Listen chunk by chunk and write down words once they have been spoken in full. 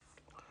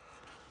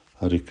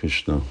Hare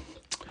Krishna.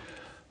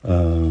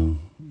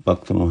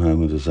 Bhakta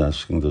Mohammed is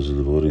asking, does a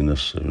devotee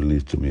necessarily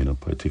need to be in a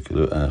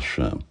particular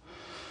ashram?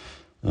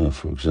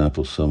 For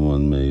example,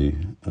 someone may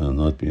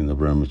not be in the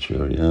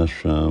brahmacārī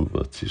ashram,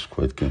 but he's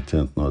quite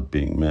content not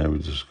being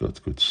married, he's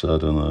got good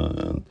sadhana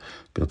and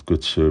got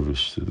good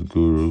service to the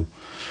guru.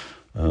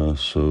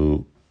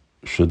 So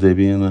should they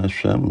be in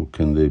ashram or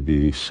can they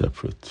be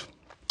separate?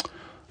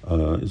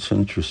 It's an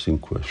interesting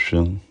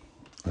question.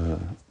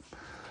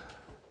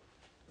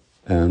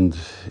 And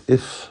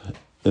if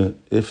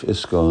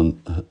ISKCON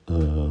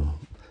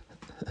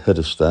had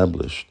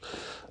established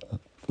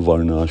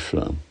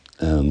varnashram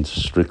and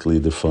strictly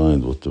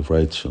defined what the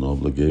rights and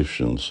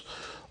obligations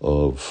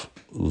of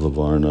the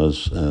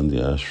varnas and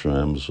the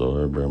ashrams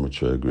are,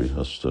 brahmacārī,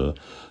 grihastha,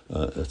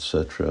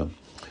 etc.,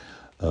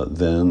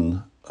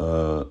 then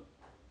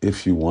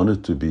if you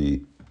wanted to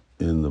be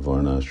in the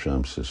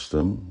varnashram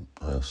system,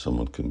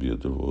 someone can be a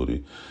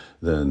devotee,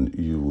 then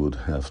you would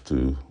have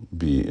to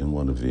be in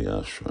one of the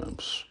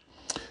ashrams.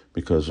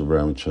 Because a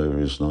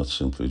brahmacārī is not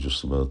simply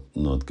just about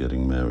not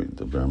getting married.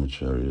 The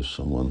brahmacārī is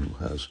someone who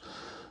has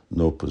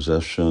no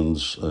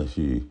possessions,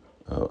 he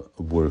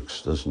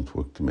doesn't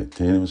work to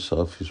maintain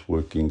himself, he's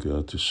working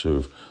to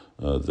serve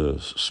the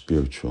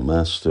spiritual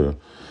master.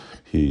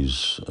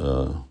 He's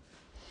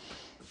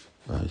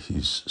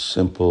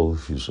simple,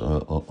 he's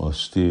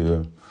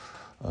austere,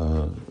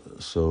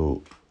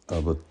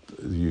 but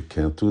you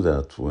can't do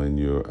that when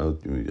you're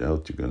out.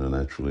 You're going to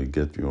naturally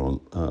get your own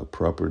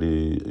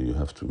property. You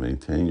have to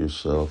maintain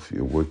yourself.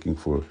 You're working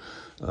for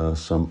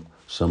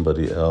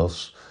somebody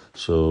else.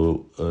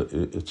 So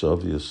it's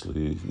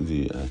obviously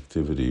the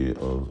activity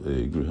of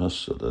a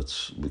grihastha.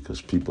 That's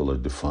because people are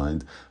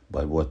defined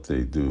by what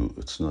they do.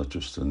 It's not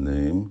just a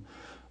name,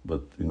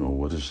 but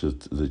what is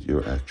it that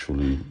you're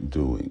actually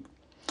doing.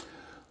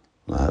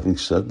 Now, having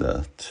said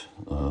that,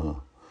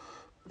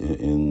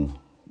 in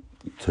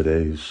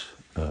today's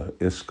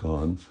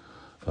ISKCON,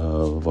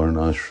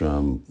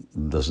 varnashram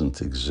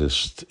doesn't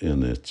exist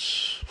in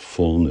its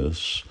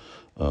fullness.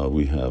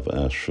 We have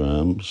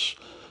ashrams,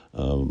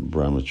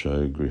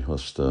 brahmacārī,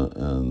 grihastha,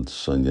 and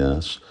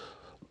sannyas,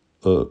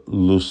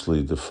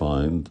 loosely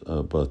defined,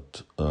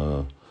 but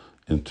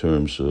in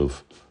terms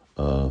of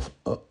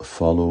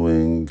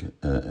following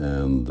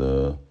and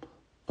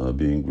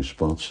being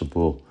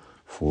responsible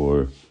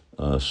for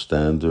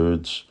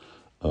standards,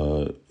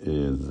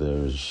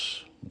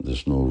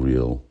 there's no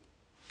real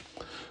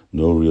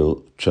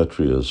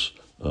kshatriyas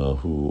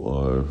who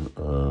are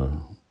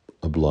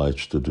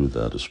obliged to do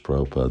that. As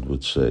Prabhupada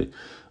would say,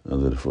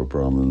 that if a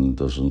Brahmin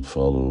doesn't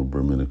follow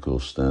Brahminical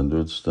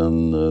standards,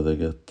 then they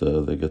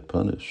get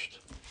punished.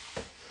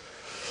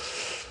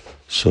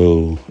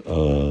 So,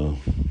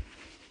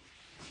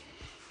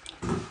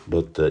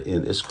 but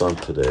in ISKCON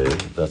today,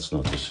 that's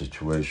not the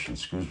situation.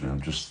 Excuse me,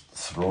 I'm just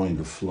throwing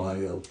the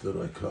fly out that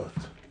I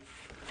caught.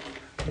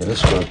 In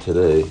ISKCON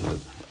today, I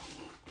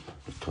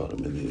caught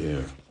him in the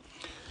air.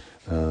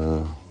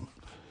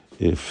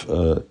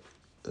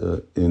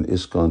 In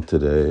ISKCON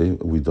today,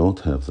 we don't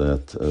have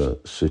that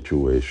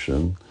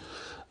situation,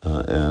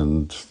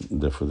 and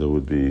therefore there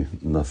would be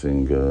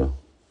nothing.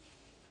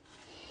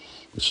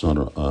 It's not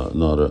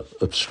a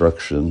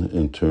obstruction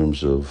in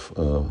terms of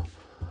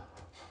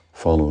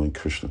following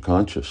Krishna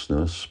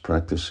consciousness,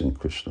 practicing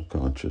Krishna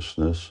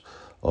consciousness,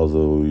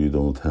 although you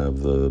don't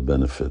have the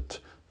benefit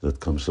that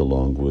comes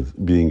along with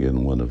being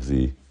in one of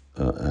the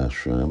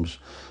ashrams,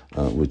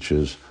 which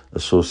is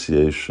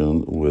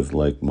association with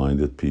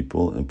like-minded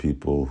people and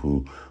people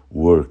who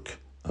work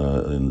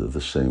in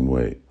the same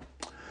way.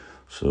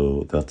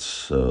 So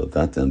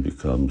that then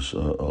becomes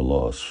a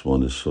loss.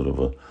 One is sort of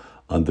an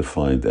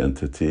undefined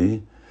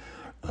entity,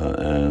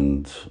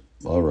 and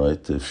all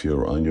right, if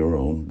you're on your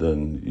own,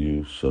 then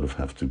you sort of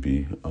have to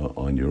be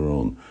on your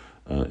own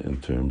in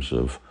terms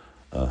of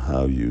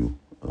how you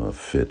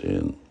fit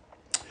in.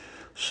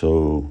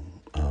 So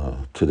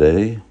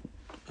today,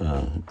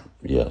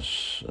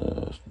 yes,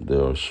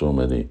 there are so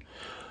many,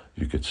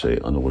 you could say,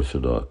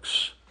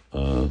 unorthodox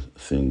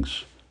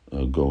things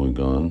going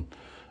on.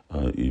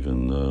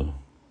 Even,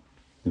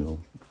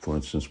 for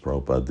instance,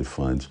 Prabhupada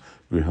defines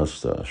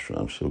grihastha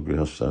ashram. So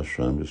grihastha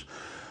ashram is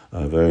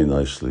very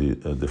nicely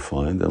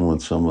defined. And when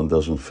someone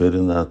doesn't fit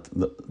in that,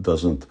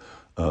 doesn't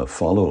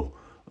follow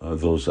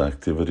those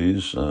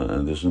activities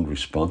and isn't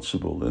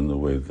responsible in the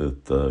way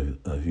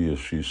that he or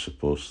she is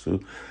supposed to,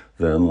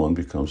 then one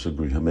becomes a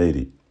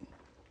grihamedi.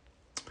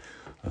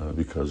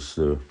 Because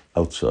they're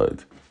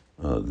outside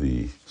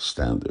the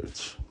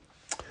standards.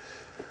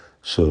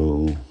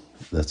 So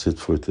that's it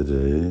for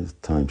today.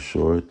 Time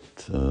short,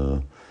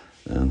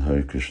 and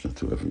Hare Krishna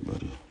to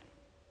everybody.